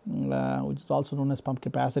 which is also known as pump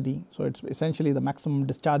capacity. So it is essentially the maximum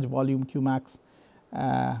discharge volume Qmax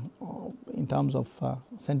in terms of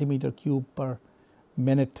centimeter cube per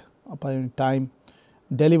minute or per unit time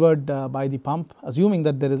delivered by the pump, assuming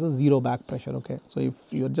that there is a zero back pressure, okay. So if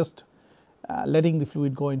you are just letting the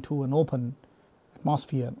fluid go into an open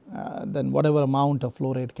atmosphere, then whatever amount of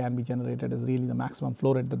flow rate can be generated is really the maximum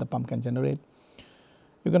flow rate that the pump can generate.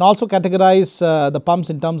 You can also categorize the pumps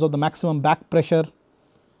in terms of the maximum back pressure.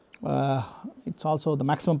 It is also the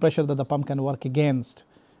maximum pressure that the pump can work against.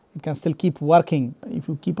 It can still keep working if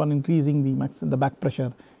you keep on increasing the back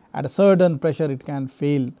pressure. At a certain pressure it can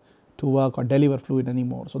fail to work or deliver fluid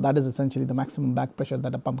anymore. So that is essentially the maximum back pressure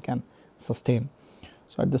that a pump can sustain.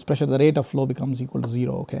 So at this pressure the rate of flow becomes equal to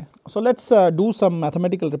 0, okay. So let us do some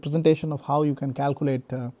mathematical representation of how you can calculate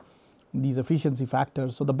these efficiency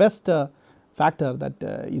factors. So the best factor that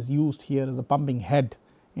is used here is the pumping head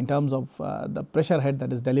in terms of the pressure head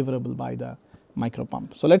that is deliverable by the micro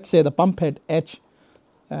pump. So let us say the pump head H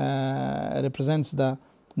represents the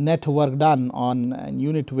net work done on a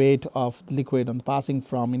unit weight of the liquid on passing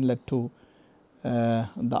from inlet to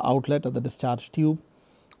the outlet of the discharge tube,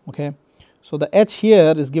 okay. So the H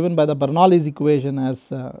here is given by the Bernoulli's equation as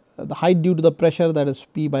the height due to the pressure, that is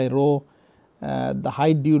P by rho, the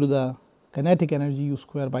height due to the kinetic energy U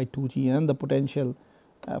square by 2g, and the potential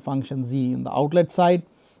function Z in the outlet side,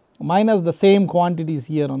 minus the same quantities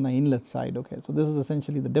here on the inlet side, okay. So this is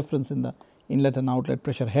essentially the difference in the inlet and outlet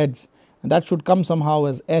pressure heads, and that should come somehow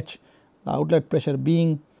as H, the outlet pressure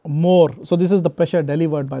being more. So this is the pressure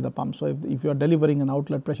delivered by the pump. So if you are delivering an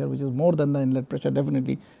outlet pressure which is more than the inlet pressure,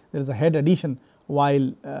 definitely there is a head addition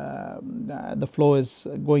while the flow is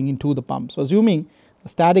going into the pump. So assuming the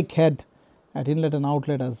static head at inlet and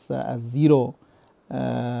outlet as 0,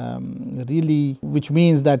 really, which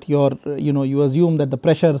means that you assume that the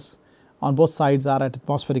pressures on both sides are at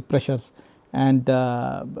atmospheric pressures, and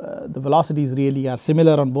the velocities really are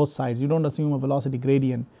similar on both sides. You do not assume a velocity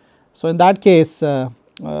gradient. So in that case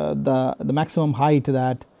the maximum height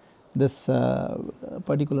that this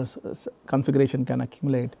particular configuration can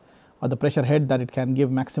accumulate, or the pressure head that it can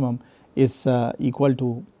give maximum, is equal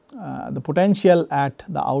to the potential at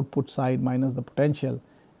the output side minus the potential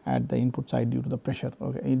at the input side due to the pressure,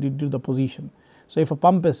 okay, due to the position. So if a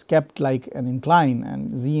pump is kept like an incline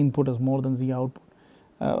and Z input is more than Z output,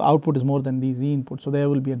 output is more than the Z input, so there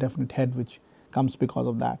will be a definite head which comes because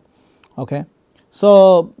of that. Okay.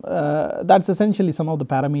 So, that is essentially some of the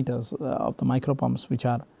parameters of the micro pumps which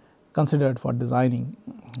are considered for designing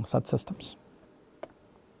such systems.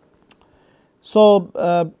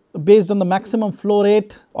 So, based on the maximum flow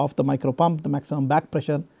rate of the micro pump, the maximum back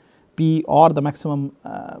pressure P or the maximum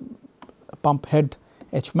pump head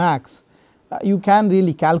H max, you can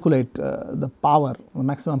really calculate the power, the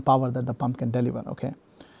maximum power that the pump can deliver. Okay.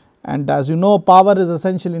 And as you know, power is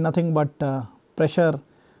essentially nothing but pressure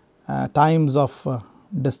times of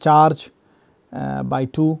discharge by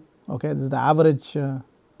 2. Okay. This is the average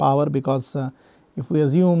power, because if we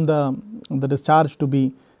assume the discharge to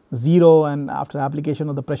be 0 and after application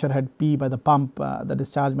of the pressure head P by the pump, the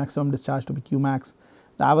discharge, maximum discharge to be Q max,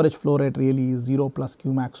 the average flow rate really is 0 plus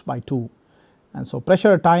Q max by 2. And so,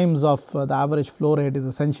 pressure times of the average flow rate is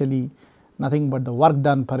essentially nothing but the work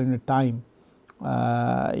done per unit time.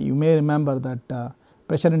 You may remember that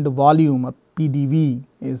pressure into volume, or PdV,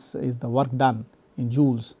 is the work done in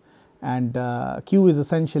joules, and Q is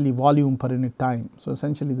essentially volume per unit time. So,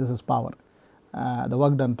 essentially this is power, the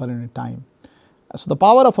work done per unit time. So, the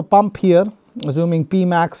power of a pump here, assuming P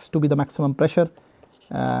max to be the maximum pressure,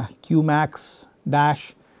 Q max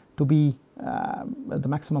dash to be the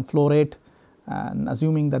maximum flow rate, and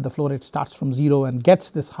assuming that the flow rate starts from 0 and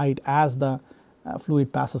gets this height as the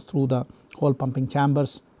fluid passes through the whole pumping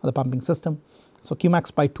chambers or the pumping system. So, Q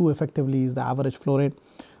max by 2 effectively is the average flow rate.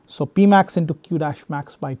 So, P max into Q dash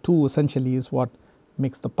max by 2 essentially is what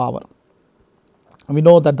makes the power. And we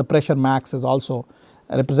know that the pressure max is also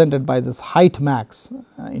represented by this height max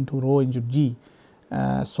into rho into G.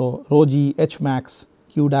 So, rho G H max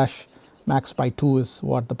Q dash max by 2 is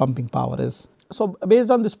what the pumping power is. So, based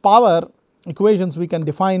on this power equations, we can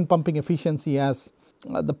define pumping efficiency as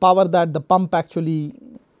the power that the pump actually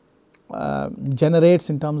generates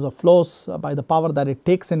in terms of flows by the power that it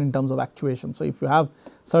takes in terms of actuation. So, if you have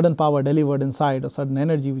certain power delivered inside, or certain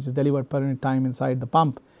energy which is delivered per unit time inside the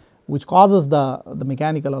pump, which causes the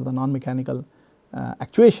mechanical or the non-mechanical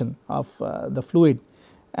actuation of the fluid,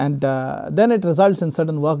 and then it results in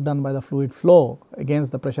certain work done by the fluid flow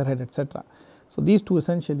against the pressure head, etc. So, these two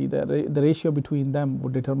essentially, the ratio between them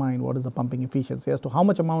would determine what is the pumping efficiency as to how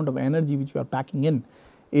much amount of energy which you are packing in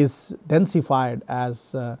is densified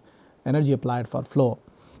as energy applied for flow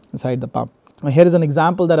inside the pump. Now, here is an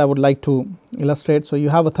example that I would like to illustrate. So, you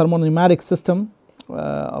have a thermopneumatic system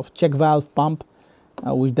of check valve pump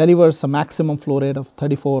which delivers a maximum flow rate of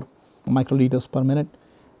 34 microliters per minute.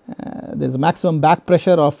 There is a maximum back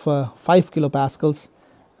pressure of 5 kilopascals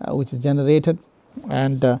which is generated,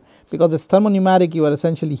 and because it is thermopneumatic, you are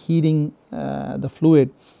essentially heating the fluid.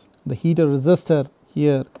 The heater resistor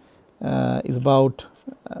here is about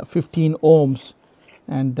 15 ohms,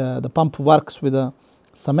 and the pump works with a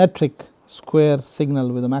symmetric square signal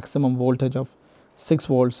with a maximum voltage of 6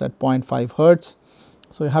 volts at 0.5 hertz.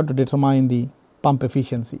 So, you have to determine the pump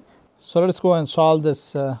efficiency. So, let us go and solve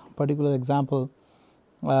this particular example.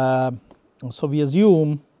 So, we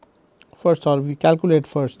assume first, or we calculate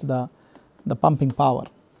first the pumping power.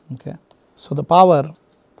 Okay. So, the power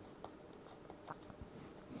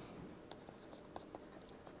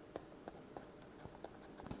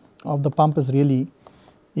of the pump is really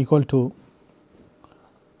equal to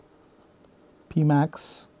P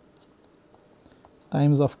max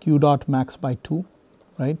times of Q dot max by 2,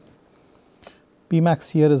 right. P max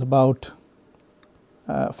here is about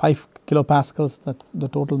 5 kilopascals, the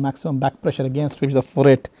total maximum back pressure against which the flow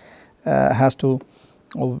rate has to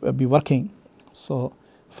be working. So,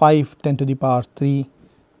 5 10 to the power 3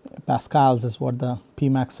 pascals is what the P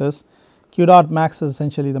max is. Q dot max is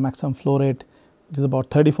essentially the maximum flow rate, which is about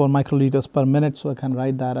 34 microliters per minute. So, I can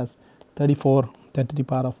write that as 34 10 to the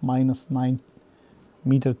power of minus 9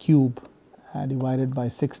 meter cube divided by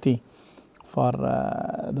 60 for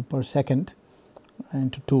the per second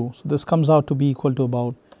into 2. So, this comes out to be equal to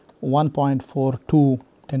about 1.42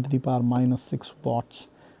 10 to the power minus 6 watts.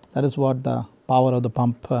 That is what the power of the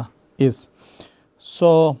pump is.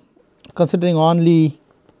 So, considering only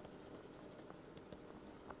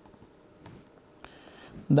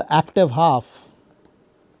the active half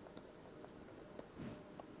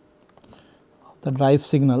of the drive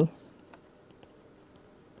signal,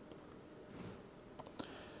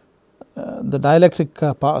 the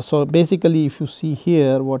dielectric power. So, basically if you see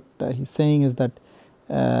here, what he is saying is that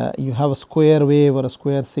you have a square wave or a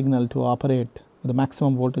square signal to operate with a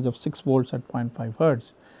maximum voltage of 6 volts at 0.5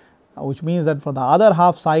 hertz, which means that for the other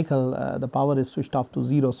half cycle the power is switched off to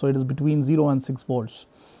 0. So, it is between 0 and 6 volts.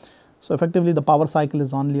 So, effectively the power cycle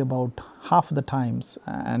is only about half the times,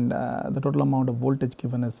 and the total amount of voltage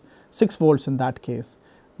given is 6 volts in that case.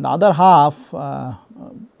 The other half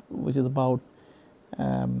which is about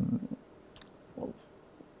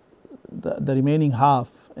the remaining half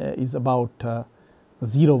is about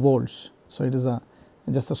 0 volts. So, it is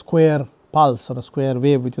just a square pulse or a square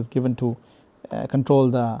wave which is given to control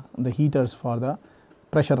the heaters for the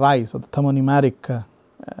pressure rise or the thermonumeric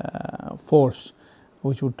force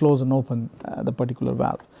which would close and open the particular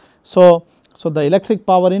valve. So, the electric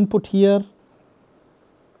power input here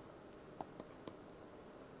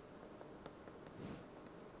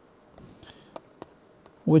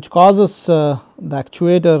which causes the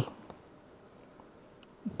actuator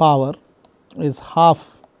power is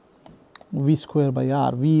half V square by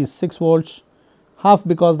R. V is 6 volts, half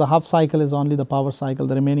because the half cycle is only the power cycle,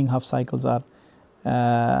 the remaining half cycles are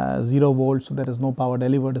 0 volts. So, there is no power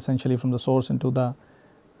delivered essentially from the source into the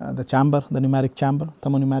chamber, the numeric chamber,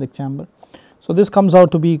 thermonumeric chamber. So, this comes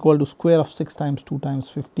out to be equal to square of 6 times 2 times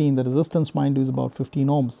 15. The resistance, mind you, is about 15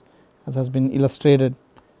 ohms, as has been illustrated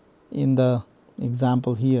in the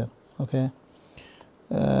example here. Okay.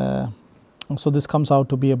 So, this comes out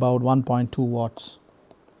to be about 1.2 watts.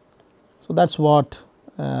 So, that is what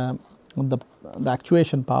the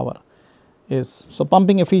actuation power is. So,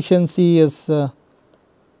 pumping efficiency is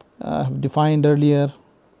defined earlier,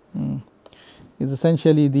 is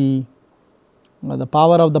essentially the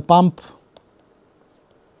power of the pump,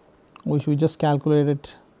 which we just calculated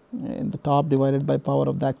in the top, divided by power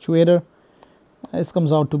of the actuator. This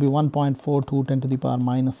comes out to be 1.42 10 to the power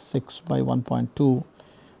minus 6 by 1.2,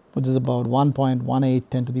 which is about 1.18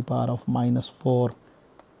 10 to the power of minus 4%.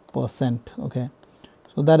 Okay.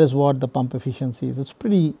 So, that is what the pump efficiency is. It is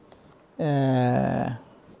pretty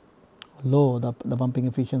low, the pumping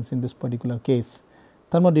efficiency in this particular case.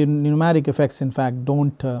 Thermodynamic effects in fact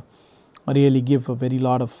do not really give a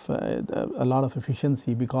lot of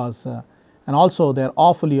efficiency, because and also they are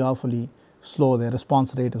awfully slow, their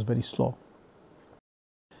response rate is very slow.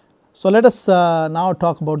 So, let us now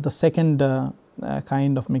talk about the second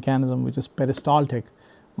kind of mechanism, which is peristaltic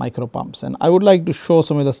micro pumps, and I would like to show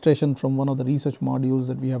some illustration from one of the research modules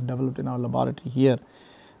that we have developed in our laboratory here.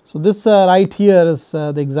 So, this right here is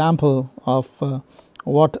the example of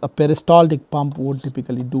what a peristaltic pump would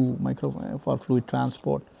typically do for fluid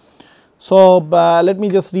transport. So, let me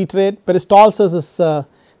just reiterate, peristalsis is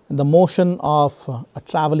the motion of a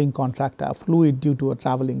travelling contractile, fluid due to a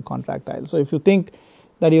travelling contractile. So, if you think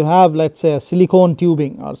that you have, let us say, a silicone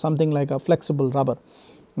tubing or something like a flexible rubber,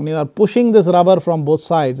 and you are pushing this rubber from both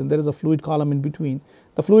sides and there is a fluid column in between,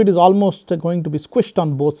 the fluid is almost going to be squished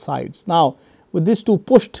on both sides. Now, with these two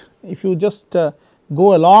pushed, if you just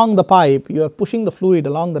go along the pipe, you are pushing the fluid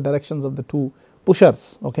along the directions of the two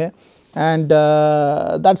pushers, okay, and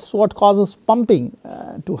that is what causes pumping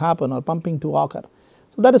to happen or pumping to occur.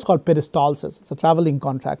 So, that is called peristalsis, it is a travelling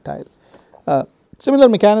contractile. Similar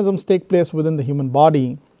mechanisms take place within the human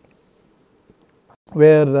body,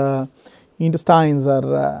 where intestines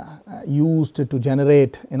are used to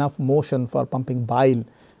generate enough motion for pumping bile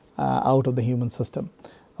out of the human system.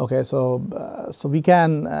 Okay, so we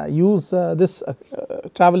can use this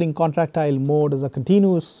travelling contractile mode as a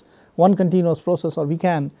continuous process, or we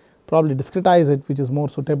can probably discretize it, which is more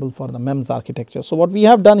suitable for the MEMS architecture. So, what we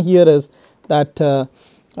have done here is that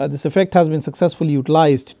this effect has been successfully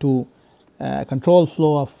utilized to control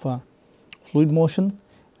flow of fluid motion,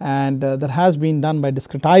 and that has been done by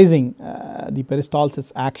discretizing the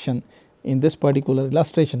peristalsis action in this particular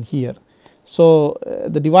illustration here. So,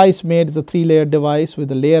 the device made is a 3-layer device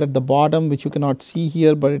with a layer at the bottom, which you cannot see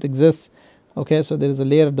here, but it exists. Okay, so, there is a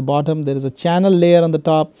layer at the bottom, there is a channel layer on the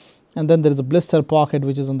top, and then there is a blister pocket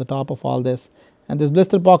which is on the top of all this, and these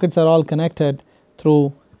blister pockets are all connected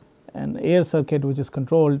through an air circuit which is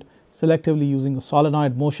controlled selectively using a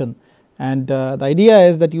solenoid motion. And the idea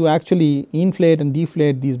is that you actually inflate and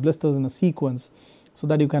deflate these blisters in a sequence, so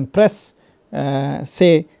that you can press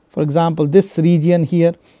say for example this region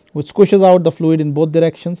here, which squishes out the fluid in both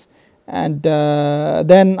directions, and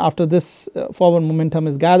then after this forward momentum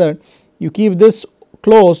is gathered, you keep this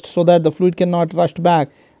closed so that the fluid cannot rush back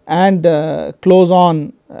and close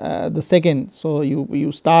on the second. So,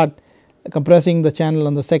 you start compressing the channel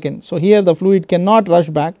on the second. So, here the fluid cannot rush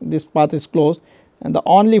back, this path is closed, and the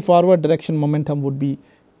only forward direction momentum would be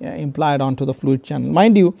implied onto the fluid channel.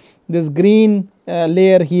 Mind you, this green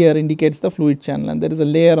layer here indicates the fluid channel, and there is a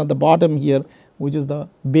layer on the bottom here which is the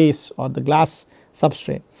base or the glass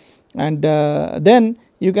substrate, and then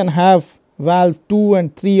you can have valve 2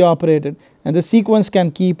 and 3 operated, and the sequence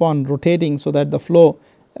can keep on rotating so that the flow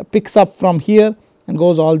picks up from here and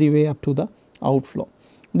goes all the way up to the outflow.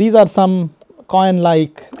 These are some coin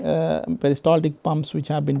like peristaltic pumps which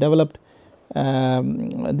have been developed.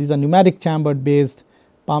 These are pneumatic chambered based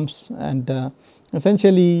pumps, and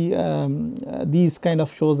essentially these kind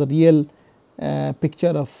of shows a real picture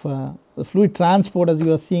of the fluid transport. As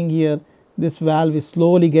you are seeing here, this valve is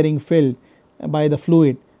slowly getting filled by the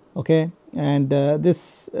fluid, okay, and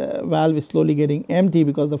this valve is slowly getting empty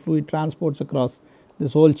because the fluid transports across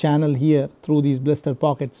this whole channel here through these blister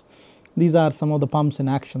pockets. These are some of the pumps in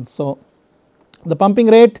action. So the pumping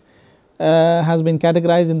rate has been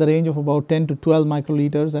categorized in the range of about 10 to 12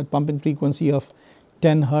 microliters at pumping frequency of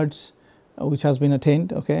 10 hertz, which has been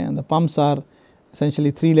attained, okay, and the pumps are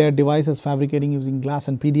essentially 3-layered devices fabricating using glass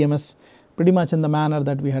and PDMS, pretty much in the manner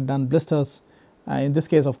that we had done blisters. In this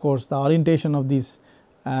case, of course, the orientation of these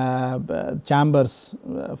chambers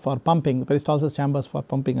for pumping, peristalsis chambers for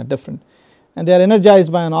pumping, are different, and they are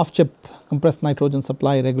energized by an off-chip compressed nitrogen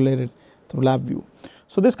supply regulated through LabVIEW.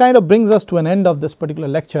 So this kind of brings us to an end of this particular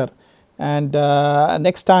lecture, and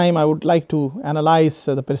next time I would like to analyze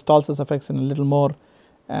the peristalsis effects in a little more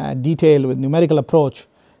detail with numerical approach,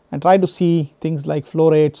 and try to see things like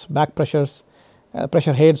flow rates, back pressures,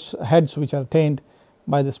 pressure heads which are attained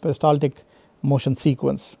by this peristaltic motion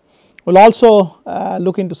sequence. We will also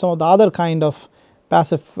look into some of the other kind of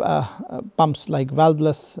passive pumps like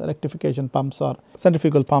valveless rectification pumps or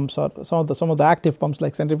centrifugal pumps, or some of the active pumps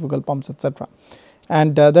like centrifugal pumps, etc.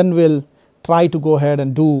 And then we will try to go ahead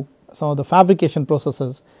and do some of the fabrication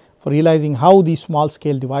processes for realizing how these small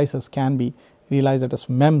scale devices can be realized as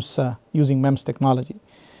MEMS using MEMS technology.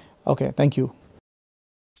 Okay, thank you.